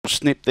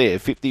snip there.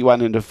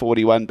 51 into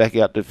 41, back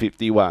out to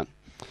 51.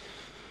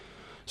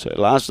 So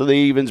last of the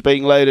evens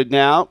being loaded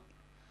now.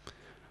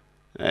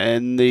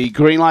 And the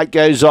green light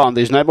goes on.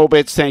 There's no more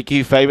bets, thank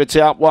you. Favourites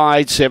out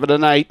wide, 7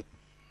 and 8.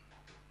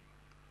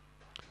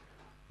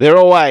 They're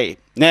away.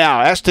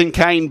 Now, Aston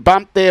Kane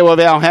bumped there with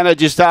Alhannah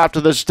just after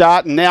the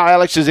start, and now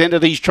Alex's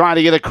Entity's trying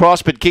to get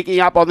across, but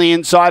kicking up on the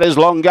inside is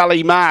Long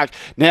Gully Mark.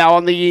 Now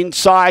on the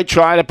inside,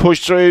 trying to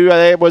push through.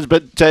 There was,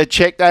 but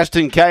checked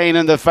Aston Kane,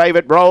 and the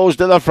favourite rolls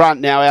to the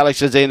front. Now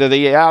Alex's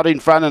Entity out in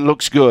front and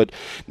looks good.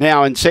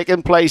 Now in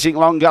second placing,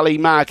 Long Gully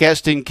Mark,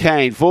 Aston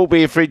Kane. Full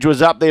Beer Fridge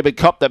was up there, but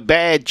copped a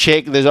bad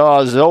check. There's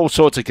all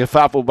sorts of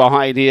kerfuffle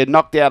behind here.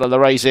 Knocked out of the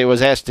race there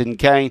was Aston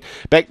Kane.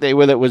 Back there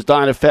with it was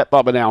Dinah Fat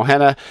Bob and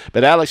Alhannah,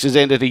 but Alex's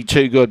Entity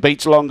too good.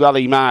 Beats Long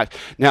Gully Mark.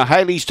 Now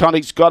Haley's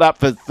Tonic's got up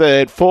for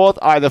third. Fourth,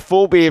 either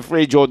Full Beer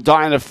Fridge or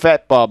Dinah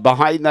Fat Bob.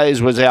 Behind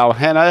those was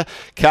Alhannah,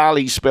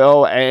 Carly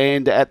Spell,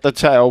 and at the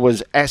tail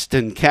was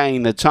Aston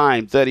Kane. The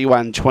time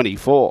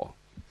 31:24.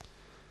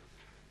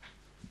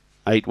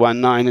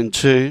 8-1-9 and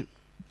 2.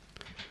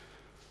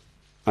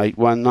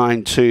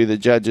 8-1-9-2. The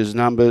judges'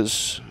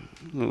 numbers.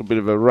 A little bit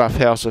of a rough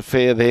house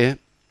affair there.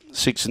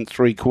 6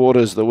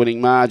 3/4 the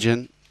winning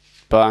margin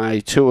by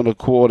 2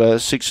 1/4.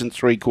 6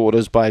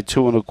 3/4 by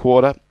 2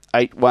 1/4.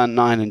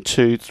 8-1-9 and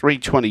 2.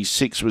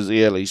 3:26 was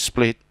the early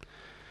split.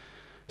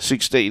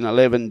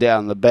 16-11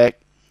 down the back.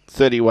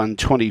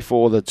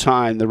 31:24 the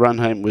time. The run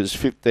home was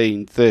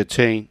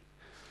 15-13.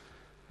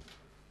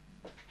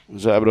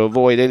 Was able to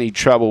avoid any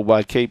trouble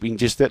by keeping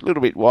just that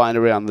little bit wide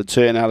around the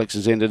turn,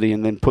 Alex's Entity,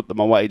 and then put them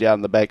away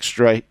down the back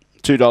straight.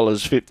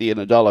 $2.50 and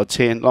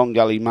 $1.10. Long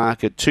Gully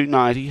Market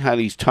 $2.90.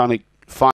 Haley's Tonic